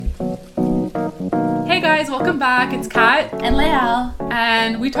guys, welcome back. It's Kat and Leal,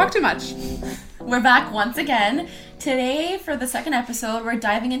 and we talk too much. We're back once again. Today, for the second episode, we're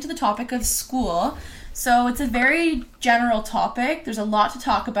diving into the topic of school. So it's a very general topic. There's a lot to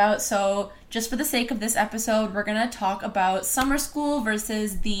talk about. So just for the sake of this episode, we're going to talk about summer school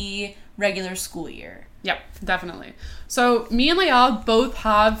versus the regular school year. Yep, definitely. So me and Leal both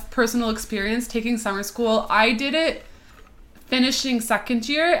have personal experience taking summer school. I did it finishing second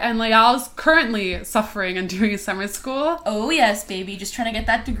year, and Leal's currently suffering and doing summer school. Oh yes, baby. Just trying to get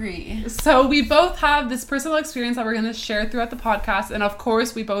that degree. So we both have this personal experience that we're going to share throughout the podcast. And of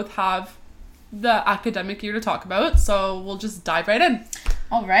course, we both have the academic year to talk about. So we'll just dive right in.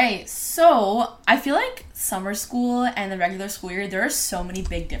 All right. So I feel like summer school and the regular school year, there are so many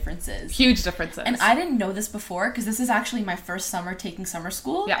big differences. Huge differences. And I didn't know this before because this is actually my first summer taking summer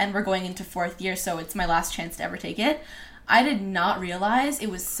school. Yeah. And we're going into fourth year, so it's my last chance to ever take it. I did not realize it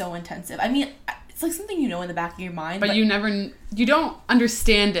was so intensive. I mean, it's like something you know in the back of your mind. But you don't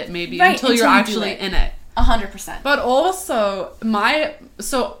understand it maybe right, until you're actually in it. 100%. But also,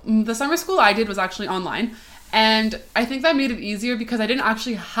 the summer school I did was actually online. And I think that made it easier because I didn't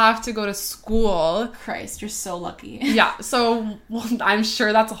actually have to go to school. Christ, you're so lucky. Yeah, so I'm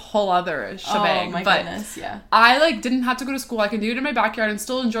sure that's a whole other shebang. Oh my goodness, yeah. I didn't have to go to school. I can do it in my backyard and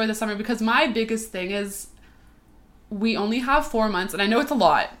still enjoy the summer because my biggest thing is we only have 4 months, and I know it's a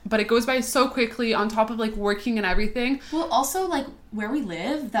lot, but it goes by so quickly on top of working and everything. Well, also where we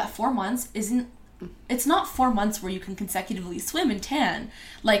live, that 4 months it's not 4 months where you can consecutively swim and tan.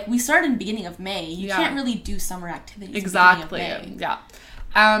 We start in the beginning of May. You can't really do summer activities exactly. in the beginning of May.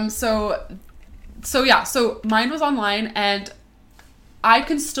 Yeah. So mine was online, and I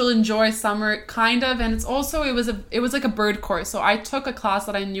can still enjoy summer kind of, and it was like a bird course. So I took a class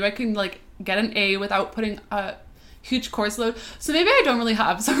that I knew I can get an A without putting a huge course load. So maybe I don't really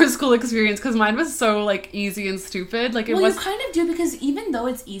have summer school experience because mine was so easy and stupid. You kind of do, because even though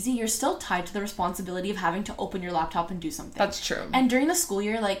it's easy, you're still tied to the responsibility of having to open your laptop and do something. That's true. And during the school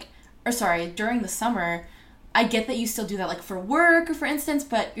year, during the summer, I get that you still do that for work or for instance,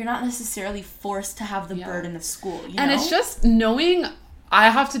 but you're not necessarily forced to have the burden of school, you know? And it's just knowing I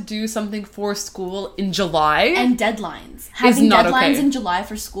have to do something for school in July. And deadlines. Having deadlines in July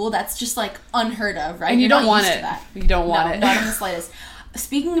for school, that's just unheard of, right? And you don't want it. You don't want it. Not in the slightest.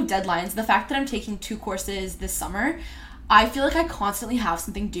 Speaking of deadlines, the fact that I'm taking 2 courses this summer, I feel like I constantly have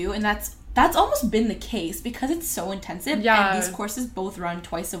something due, and that's almost been the case because it's so intensive. Yeah. And these courses both run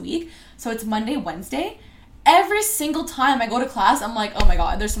twice a week. So it's Monday, Wednesday. Every single time I go to class, I'm like, oh my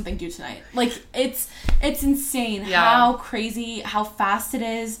god, there's something due tonight. It's insane how crazy, how fast it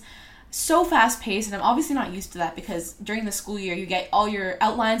is. So fast paced, and I'm obviously not used to that because during the school year, you get all your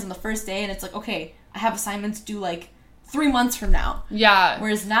outlines on the first day, and it's okay, I have assignments due 3 months from now. Yeah.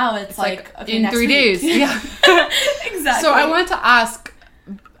 Whereas now it's okay, in next 3 days. Yeah. Exactly. So I wanted to ask,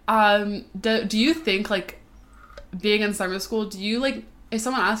 do you think being in summer school, do you if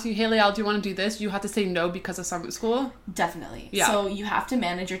someone asks you, hey, Leal, do you want to do this? You have to say no because of summer school? Definitely. Yeah. So you have to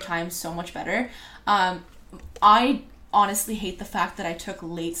manage your time so much better. I honestly hate the fact that I took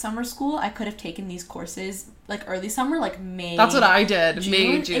late summer school. I could have taken these courses early summer, May. That's what I did. June.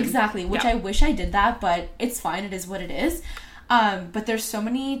 May, June. Exactly, which I wish I did that, but it's fine. It is what it is. But there's so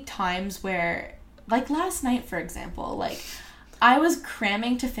many times where, last night, for example, I was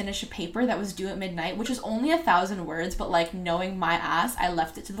cramming to finish a paper that was due at midnight, which was only 1,000 words, but knowing my ass, I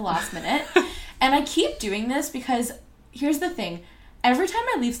left it to the last minute. And I keep doing this because here's the thing. Every time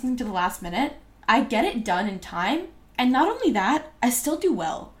I leave something to the last minute, I get it done in time. And not only that, I still do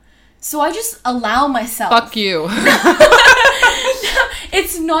well. So I just allow myself. Fuck you.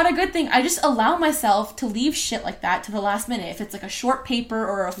 It's not a good thing. I just allow myself to leave shit like that to the last minute. If it's a short paper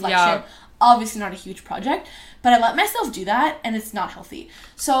or a reflection, obviously not a huge project, but I let myself do that, and it's not healthy.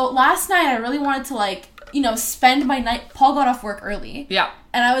 So last night I really wanted to spend my night. Paul got off work early. Yeah.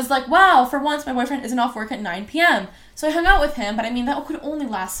 And I was like, wow, for once my boyfriend isn't off work at 9 p.m. So I hung out with him, but that could only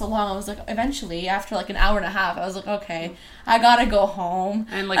last so long. I was eventually, after an hour and a half, I was okay, I gotta go home.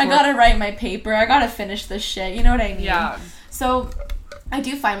 And I gotta write my paper. I gotta finish this shit. You know what I mean? Yeah. So I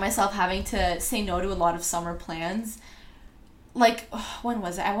do find myself having to say no to a lot of summer plans. When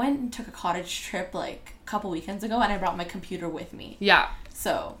was it? I went and took a cottage trip a couple weekends ago, and I brought my computer with me. Yeah.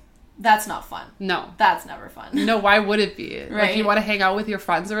 So that's not fun. No. That's never fun. No, why would it be? Right. You want to hang out with your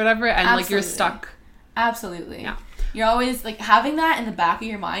friends or whatever, and you're stuck. Absolutely. Yeah. You're always having that in the back of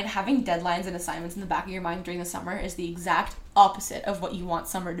your mind, having deadlines and assignments in the back of your mind during the summer is the exact opposite of what you want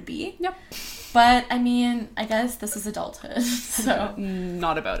summer to be. Yep. But I guess this is adulthood. So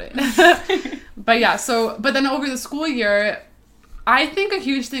not about it. But then over the school year, I think a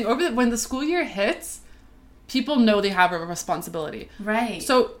huge thing when the school year hits, people know they have a responsibility. Right.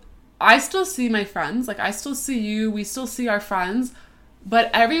 So I still see my friends, like I still see you, we still see our friends, but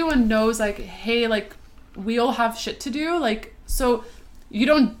everyone knows like, hey, like we all have shit to do, like, so you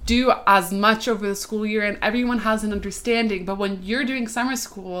don't do as much over the school year and everyone has an understanding. But when you're doing summer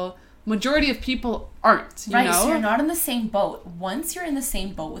school, majority of people aren't, you know? So you're not in the same boat. Once you're in the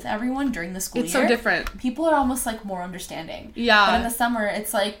same boat with everyone during the school it's year, so different. People are almost like more understanding. Yeah. But in the summer,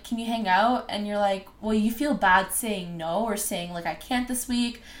 it's like, can you hang out? And you're like, well, you feel bad saying no or saying like, I can't this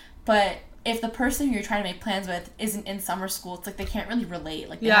week. But if the person who you're trying to make plans with isn't in summer school, it's like they can't really relate.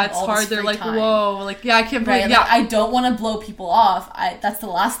 Like, they have it's all hard. this They're free like, time. whoa, like, yeah, I can't believe, Right? yeah. Like, I don't want to blow people off. That's the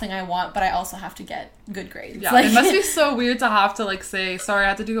last thing I want, but I also have to get good grades. Yeah, like, it must be so weird to have to like say, sorry, I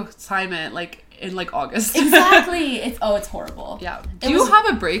have to do assignment like in like August. Exactly. It's horrible. Yeah. Do you have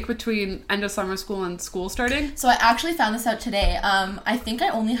a break between end of summer school and school starting? So I actually found this out today. I think I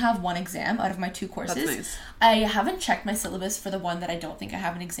only have one exam out of my 2 courses. That's nice. I haven't checked my syllabus for the one that I don't think I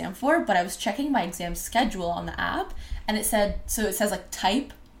have an exam for, but I was checking my exam schedule on the app, and it says like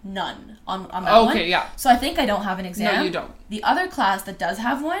type none on that one. Okay, yeah. So I think I don't have an exam. No, you don't. The other class that does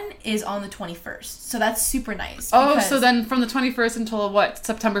have one is on the 21st. So that's super nice. Oh, so then from the 21st until what,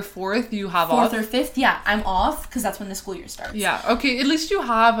 September 4th, you have 4th off? or 5th, yeah, I'm off because that's when the school year starts. Yeah, okay, at least you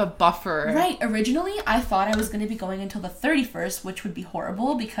have a buffer. Right. Originally, I thought I was going to be going until the 31st, which would be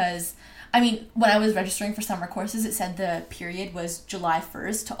horrible because, I mean, when I was registering for summer courses, it said the period was July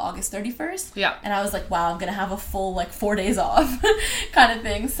 1st to August 31st. Yeah. And I was like, wow, I'm going to have a full, 4 days off kind of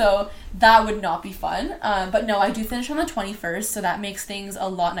thing. So that would not be fun. But no, I do finish on the 21st, so that makes things a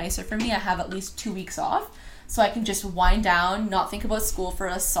lot nicer for me. I have at least 2 weeks off, so I can just wind down, not think about school for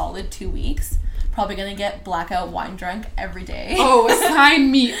a solid 2 weeks. Probably gonna get blackout wine drunk every day. Oh,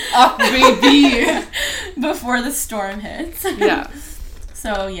 sign me up, baby. Before the storm hits. Yeah.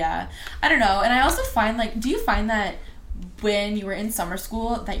 So yeah, I don't know. And I also find do you find that when you were in summer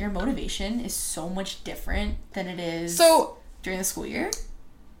school that your motivation is so much different than it is during the school year?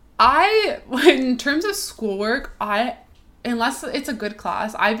 In terms of schoolwork, unless it's a good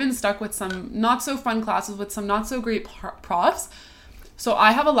class, I've been stuck with some not so fun classes with some not so great profs. So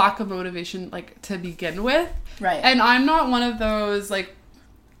I have a lack of motivation, to begin with. Right. And I'm not one of those,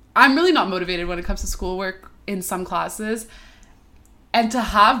 I'm really not motivated when it comes to schoolwork in some classes. And to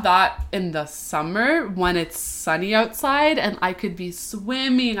have that in the summer when it's sunny outside and I could be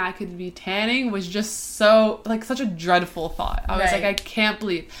swimming, I could be tanning was just so, such a dreadful thought. I was like, I can't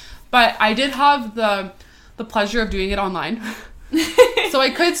believe. But I did have the pleasure of doing it online. So I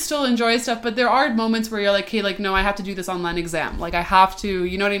could still enjoy stuff, but there are moments where you're like, hey, no, I have to do this online exam. I have to,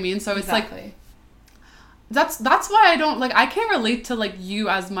 you know what I mean? So exactly. It's that's why I don't, I can't relate to, you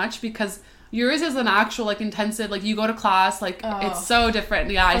as much because yours is an actual, intensive, you go to class, it's so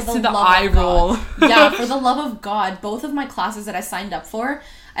different. Yeah, I see the eye roll. Yeah, for the love of God, both of my classes that I signed up for,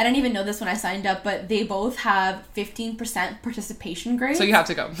 I didn't even know this when I signed up, but they both have 15% participation grades. So you have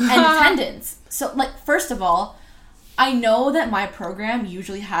to go. And attendance. So, first of all, I know that my program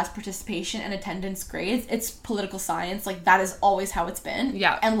usually has participation and attendance grades. It's political science. That is always how it's been.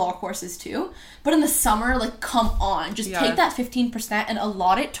 Yeah. And law courses too. But in the summer, come on. Just take that 15% and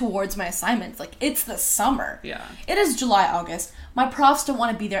allot it towards my assignments. It's the summer. Yeah. It is July, August. My profs don't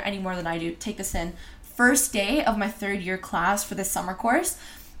want to be there any more than I do. Take this in. First day of my 3rd year class for this summer course.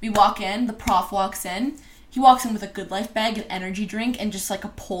 We walk in. The prof walks in. He walks in with a Good Life bag, an energy drink, and just a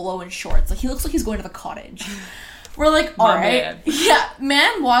polo and shorts. He looks like he's going to the cottage. We're like, all right. Man. Yeah,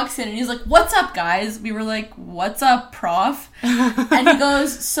 man walks in and he's like, what's up, guys? We were like, what's up, prof? And he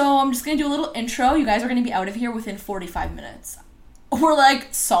goes, so I'm just going to do a little intro. You guys are going to be out of here within 45 minutes. We're like,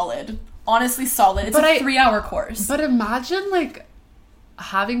 solid. Honestly, solid. It's a 3-hour course. But imagine,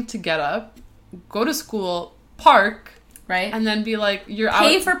 having to get up, go to school, park, right? And then be like, you're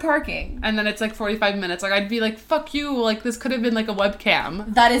Pay out. for parking. And then it's 45 minutes. I'd be like, fuck you. This could have been a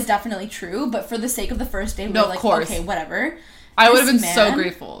webcam. That is definitely true. But for the sake of the first day, we're of course. Okay, whatever. I would have been so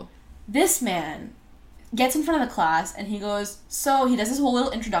grateful. This man gets in front of the class and he goes, so he does his whole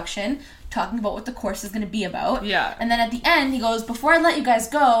little introduction talking about what the course is going to be about. Yeah. And then at the end, he goes, before I let you guys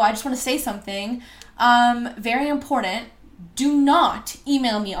go, I just want to say something very important. Do not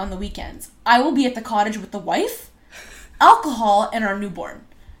email me on the weekends. I will be at the cottage with the wife, alcohol, and our newborn.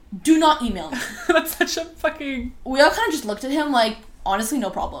 Do not email me. That's such a fucking... We all kind of just looked at him honestly, no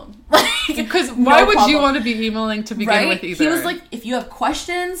problem. Because why would you want to be emailing to begin with either? He was like, if you have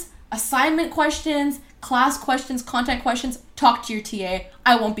questions, assignment questions, class questions, content questions, talk to your TA.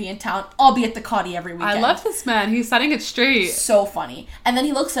 I won't be in town. I'll be at the Cotty every weekend. I love this man. He's setting it straight. So funny. And then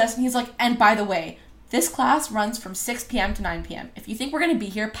he looks at us and he's like, and by the way, this class runs from 6 p.m. to 9 p.m. If you think we're going to be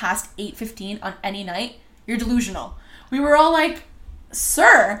here past 8:15 on any night, You're delusional. We were all like,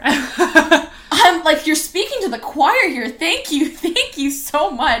 sir, I'm like, you're speaking to the choir here. Thank you so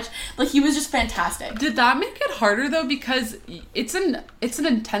much. Like, he was just fantastic. Did that make it harder though? Because it's an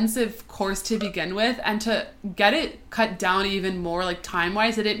intensive course to begin with, and to get it cut down even more, like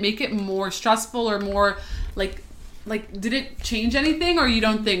time-wise, did it make it more stressful or more like did it change anything, or you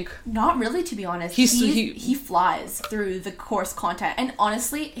don't think? Not really, to be honest. He flies through the course content, and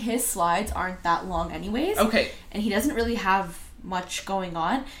honestly, his slides aren't that long anyways. Okay. And he doesn't really have much going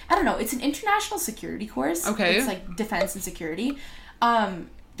on. I don't know. It's an international security course. Okay. It's like defense and security.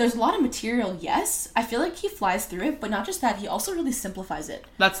 There's a lot of material, yes. I feel like he flies through it, but not just that, he also really simplifies it.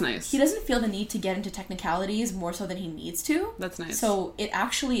 That's nice. He doesn't feel the need to get into technicalities more so than he needs to. That's nice. So it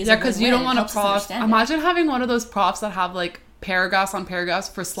actually is because you don't want a prof. Imagine having one of those profs that have like paragraphs on paragraphs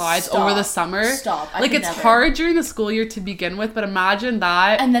for slides over the summer. Stop. Like, it's hard during the school year to begin with, but imagine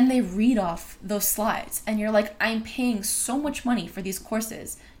that. And then they read off those slides, and you're like, I'm paying so much money for these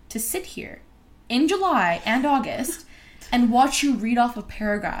courses to sit here in July and August and watch you read off a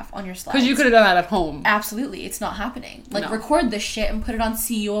paragraph on your slides. Because you could have done that at home. Absolutely. It's not happening. Like, No. record this shit and put it on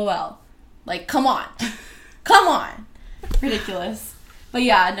CUOL. Like, come on. Come on. Ridiculous. But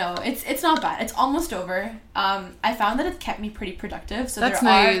yeah, no, it's not bad. It's almost over. I found that it kept me pretty productive. So That's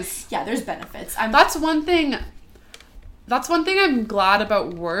nice. There's benefits. That's one thing I'm glad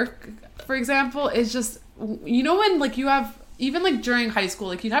about work, for example, is just, you know, when like you have, even like during high school,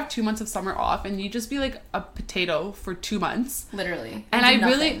 like you'd have 2 months of summer off and you'd just be like a potato for 2 months. Literally. And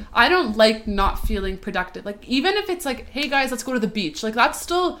I don't like not feeling productive. Like, even if it's like, hey guys, let's go to the beach. Like, that's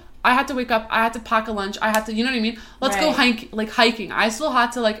still, I had to wake up, I had to pack a lunch, I had to, you know what I mean? Let's go hiking. I still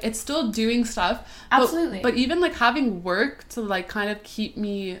had to, like, it's still doing stuff. Absolutely. But even like having work to like kind of keep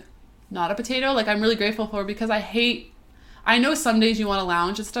me not a potato, like, I'm really grateful for, because I know some days you want to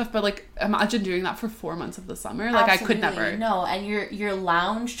lounge and stuff, but like, imagine doing that for 4 months of the summer. Like, absolutely. I could never. No, and your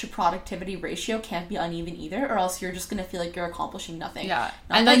lounge to productivity ratio can't be uneven either, or else you're just going to feel like you're accomplishing nothing. Yeah.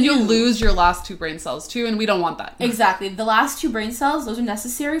 And then you'll lose your last 2 brain cells too, and we don't want that. Exactly. The last 2 brain cells, those are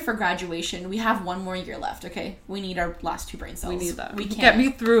necessary for graduation. We have 1 more year left, okay? We need our last 2 brain cells. We need that. We can't. Get me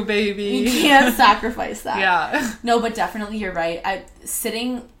through, baby. We can't sacrifice that. Yeah. No, but definitely you're right.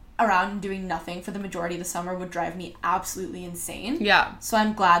 Sitting around and doing nothing for the majority of the summer would drive me absolutely insane. Yeah. So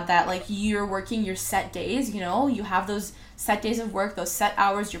I'm glad that, like, you're working your set days, you know, you have those set days of work, those set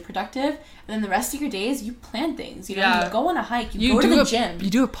hours, you're productive, and then the rest of your days, you plan things, you know, you go on a hike, you go to the gym. You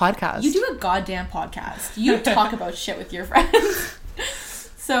do a podcast. You do a goddamn podcast. You talk about shit with your friends.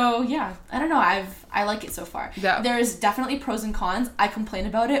 So, yeah, I don't know, I like it so far. Yeah. There's definitely pros and cons. I complain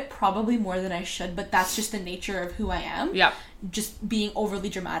about it probably more than I should, but that's just the nature of who I am. Yeah. Just being overly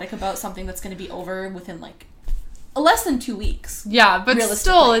dramatic about something that's going to be over within, like, less than 2 weeks. Yeah, but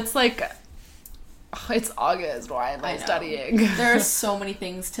still, it's like, it's August. Why am I studying? There are so many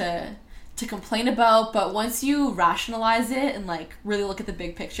things to complain about, but once you rationalize it and, like, really look at the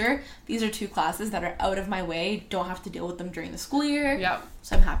big picture, these are 2 classes that are out of my way, don't have to deal with them during the school year. Yeah.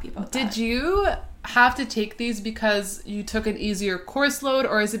 So I'm happy about that. Did you have to take these because you took an easier course load,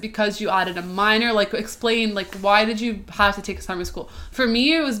 or is it because you added a minor? Like, explain, like, why did you have to take summer school? For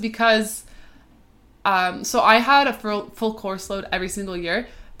me, it was because, so I had a full course load every single year,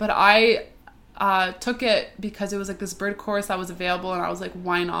 but I took it because it was like this bird course that was available, and I was like,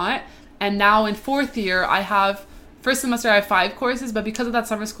 why not? And now in 4th year, first semester I have 5 courses, but because of that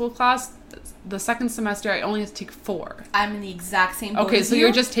summer school class, the second semester I only have to take 4. I'm in the exact same boat Okay, as so you.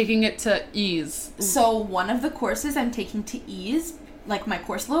 you're just taking it to ease. So one of the courses I'm taking to ease, like, my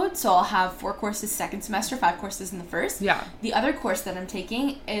course load, so I'll have 4 courses second semester, 5 courses in the first. Yeah. The other course that I'm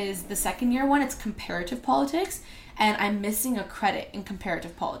taking is the second year one. It's comparative politics, and I'm missing a credit in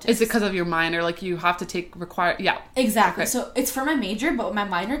comparative politics. Is it because of your minor? Like, you have to yeah. Exactly. Okay. So it's for my major, but my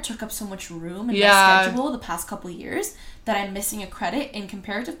minor took up so much room in my schedule the past couple of years that I'm missing a credit in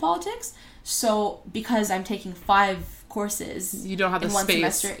comparative politics. So because I'm taking 5 courses, you don't have the in one space.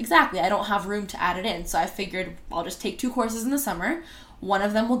 semester. Exactly. I don't have room to add it in. So I figured I'll just take 2 courses in the summer. One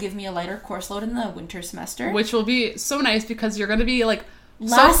of them will give me a lighter course load in the winter semester. Which will be so nice because you're going to be, like,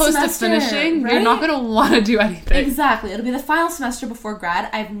 Last so close semester, to finishing, right? You're not going to want to do anything. Exactly. It'll be the final semester before grad.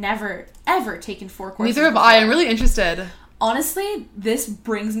 I've never, ever taken 4 courses Neither have before. I. I'm really interested. Honestly, this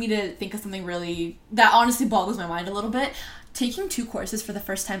brings me to think of something that honestly boggles my mind a little bit. taking 2 courses for the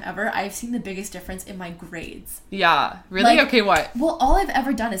first time ever, I've seen the biggest difference in my grades. Yeah. Really? Like, okay, what? Well, all I've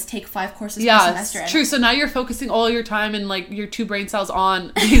ever done is take 5 courses per Yeah, semester. it's true. So now you're focusing all your time and like your 2 brain cells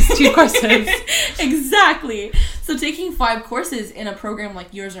on these 2 courses. Exactly. So taking 5 courses in a program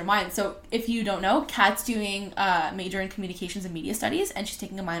like yours or mine. So if you don't know, Kat's doing a major in communications and media studies, and she's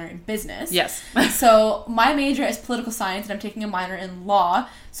taking a minor in business. Yes. So my major is political science, and I'm taking a minor in law.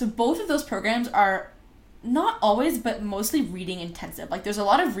 So both of those programs are not always, but mostly reading intensive. Like, there's a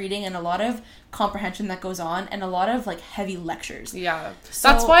lot of reading and a lot of comprehension that goes on, and a lot of like heavy lectures. Yeah. So,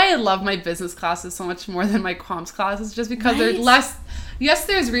 that's why I love my business classes so much more than my comms classes, just because they're less. Yes,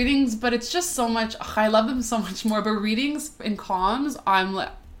 there's readings, but it's just so much. I love them so much more. But readings in comms,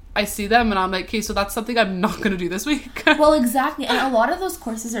 I see them and I'm like, okay, so that's something I'm not going to do this week. Well, exactly. And a lot of those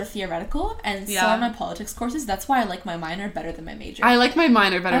courses are theoretical, and so are my politics courses. That's why I like my minor better than my major. I like my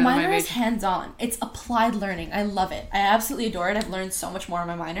minor better than my major. My minor is hands-on. It's applied learning. I love it. I absolutely adore it. I've learned so much more in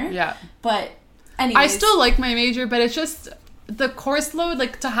my minor. Yeah. But anyways. I still like my major, but it's just the course load,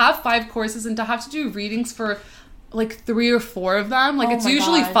 like to have 5 courses and to have to do readings for like 3 or 4 of them. Like, it's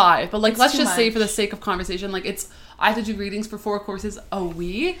usually 5, but like, let's just say for the sake of conversation, like I have to do readings for 4 courses a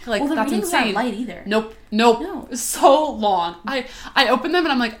week. Like, the that's readings insane. Aren't light either. Nope. No. It's so long. I open them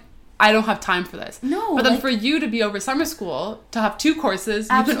and I'm like, I don't have time for this. No. But then for you to be over summer school, to have 2 courses,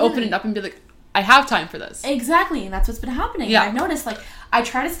 Absolutely. you can open it up and be like, I have time for this. Exactly, and that's what's been happening. Yeah. I've noticed, like, I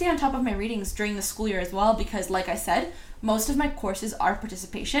try to stay on top of my readings during the school year as well, because, like I said, most of my courses are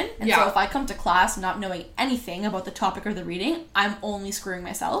participation, and so if I come to class not knowing anything about the topic or the reading, I'm only screwing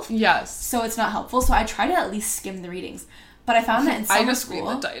myself. Yes. So it's not helpful, so I try to at least skim the readings. But I found that in summer I just school...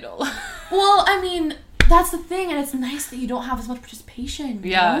 read the title. Well, I mean, that's the thing, and it's nice that you don't have as much participation,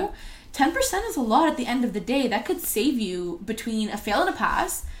 you know? 10% is a lot at the end of the day. That could save you between a fail and a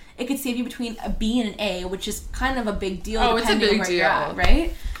pass. It could save you between a B and an A, which is kind of a big deal. Oh, it's a big where deal. You're at,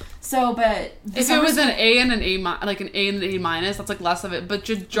 right? So, but if it was an A and an A, like an A and an A minus, that's like less of it. But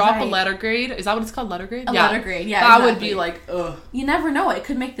just drop a letter grade. Is that what it's called? Letter grade? Letter grade, yeah. That would be like, ugh. You never know. It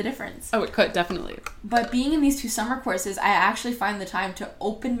could make the difference. Oh, it could, definitely. But being in these 2 summer courses, I actually find the time to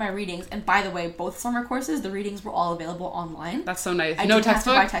open my readings. And by the way, both summer courses, the readings were all available online. That's so nice. I no didn't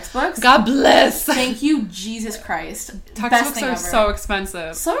textbook? have to buy textbooks. God bless. Thank you, Jesus Christ. Textbooks are so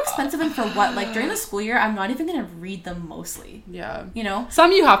expensive. So expensive, and for what? Like, during the school year, I'm not even going to read them mostly. Yeah. You know?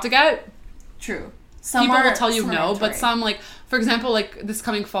 Some you have to get. True. People will tell you no, but some, like, for example, like this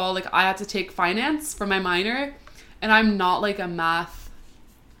coming fall, like I had to take finance for my minor, and I'm not like a math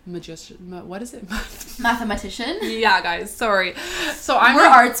magician. What is it? Mathematician? Yeah, guys, sorry. So we're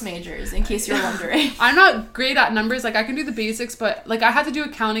arts majors, in case you're wondering. I'm not great at numbers. Like, I can do the basics, but like I had to do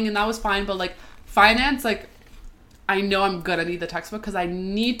accounting, and that was fine. But like finance, like I know I'm gonna need the textbook because I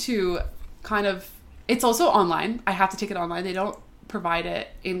need to kind of. It's also online. I have to take it online. They don't provide it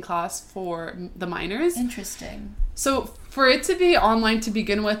in class for the minors. Interesting. So for it to be online to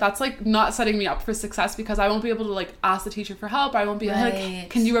begin with, that's like not setting me up for success, because I won't be able to like ask the teacher for help. I won't be like,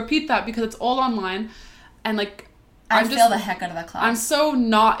 can you repeat that, because it's all online, and like I fail the heck out of that class. I'm so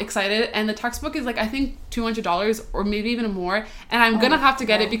not excited, and the textbook is like I think $200 or maybe even more, and I'm gonna have to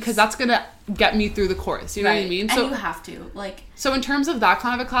get it because that's gonna get me through the course. You know what I mean? So and you have to like. So in terms of that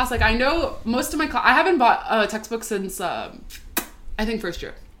kind of a class, like I know most of my I haven't bought a textbook since I think first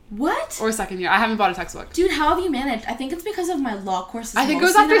year. What? Or second year. I haven't bought a textbook. Dude, how have you managed? I think it's because of my law courses. I think it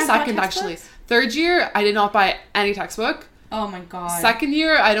was after second, actually. Third year, I did not buy any textbook. Oh my god. Second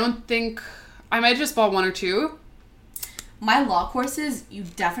year, I don't think... I might have just bought 1 or 2. My law courses, you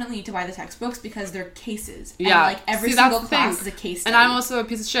definitely need to buy the textbooks because they're cases. Yeah. And like every single class is a case study. And I'm also a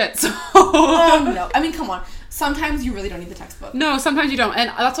piece of shit, so... no. I mean, come on. Sometimes you really don't need the textbook. No, sometimes you don't.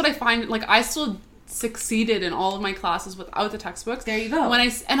 And that's what I find. Like, I still succeeded in all of my classes without the textbooks. There you go.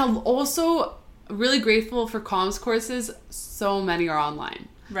 And I'm also really grateful for comms courses. So many are online.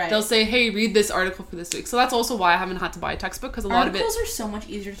 Right. They'll say, hey, read this article for this week. So that's also why I haven't had to buy a textbook, because a lot of it... Articles are so much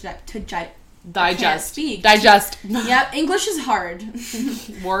easier to digest. Digest. Yep, English is hard.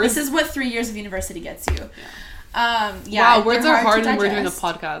 Words. This is what 3 years of university gets you. Wow, words are hard when we're doing a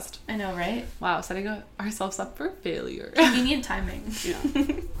podcast. I know, right? Wow, setting ourselves up for failure. Convenient timing.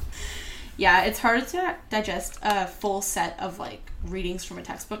 Yeah. Yeah, it's hard to digest a full set of like readings from a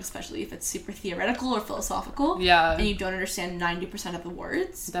textbook, especially if it's super theoretical or philosophical. Yeah. And you don't understand 90% of the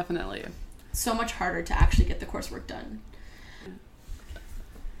words. Definitely. So much harder to actually get the coursework done.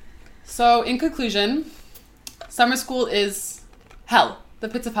 So, in conclusion, summer school is hell. The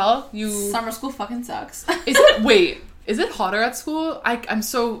pits of hell. Summer school fucking sucks. Is it? Wait. Is it hotter at school? I'm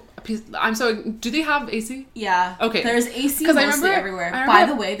so. Do they have AC? Yeah. Okay. There's AC mostly everywhere. By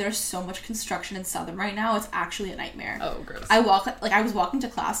the way, there's so much construction in Southern right now. It's actually a nightmare. Oh, gross. I was walking to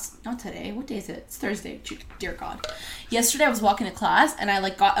class. Not today. What day is it? It's Thursday. Dear God. Yesterday I was walking to class and I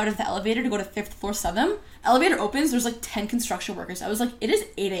like got out of the elevator to go to 5th floor Southern. Elevator opens. There's like 10 construction workers. I was like, it is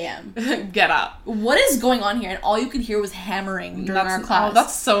 8 a.m. Get up. What is going on here? And all you could hear was hammering during our class. Oh,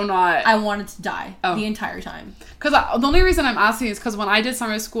 that's so not. I wanted to die the entire time. Because the only reason I'm asking is because when I did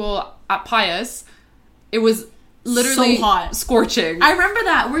summer school at Pius, it was literally so hot, scorching. I remember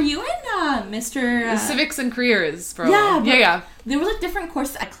that. Were you in Mr. Civics and Careers for yeah. There were like different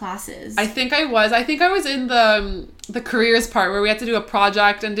course classes. I think I was in the careers part where we had to do a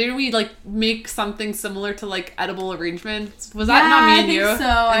project, and didn't we like make something similar to like edible arrangements? Was that not me and you? So.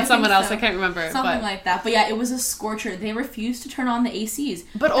 And someone else, I can't remember. Something like that. But yeah, it was a scorcher. They refused to turn on the ACs.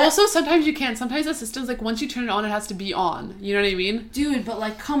 But also sometimes you can't. Sometimes the system's like once you turn it on, it has to be on. You know what I mean? Dude, but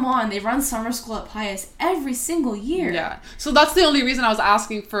like come on, they run summer school at Pius every single year. Yeah. So that's the only reason I was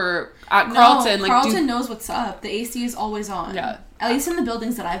asking for at Carleton. No, Carleton knows what's up. The AC is always on. Yeah. At least in the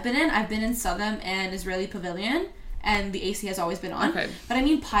buildings that I've been in Southern and Israeli Pavilion, and the AC has always been on. Okay. But I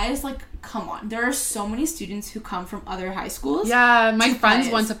mean, Pius, like, come on. There are so many students who come from other high schools. Yeah, my friends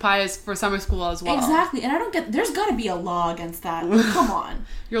went to Pius for summer school as well. Exactly, and I don't get, there's gotta be a law against that. Come on.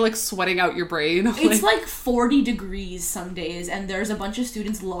 You're like sweating out your brain. It's like 40 degrees some days, and there's a bunch of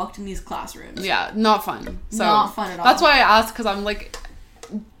students locked in these classrooms. Yeah, not fun. So not fun at all. That's why I asked, because I'm like,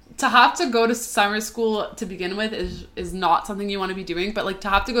 to have to go to summer school to begin with is not something you want to be doing, but like to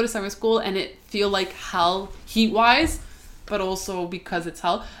have to go to summer school and it feel like hell heat wise, but also because it's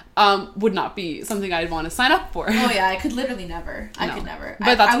hell, would not be something I'd want to sign up for. Oh yeah, I could literally never. I could never.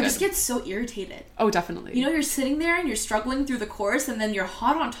 But I would just get so irritated. Oh, definitely. You know, you're sitting there and you're struggling through the course, and then you're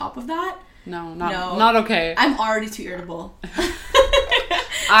hot on top of that. Not okay. I'm already too irritable.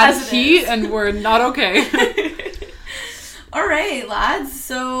 Add heat and we're not okay. All right, lads.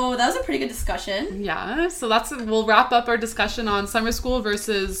 So that was a pretty good discussion. Yeah. So we'll wrap up our discussion on summer school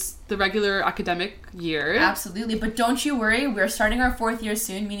versus the regular academic year. Absolutely. But don't you worry. We're starting our 4th year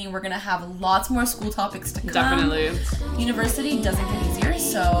soon, meaning we're going to have lots more school topics to come. Definitely. University doesn't get easier,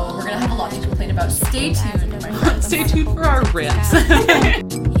 so we're going to have a lot to complain about. Stay tuned, my friends. Stay tuned for our rants.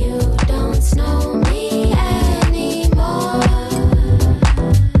 You don't know me anymore.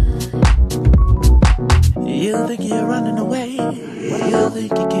 You think you're running away? You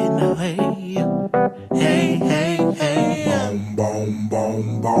think you're getting away? Hey, hey, hey. Boom, boom,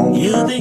 boom, boom. You think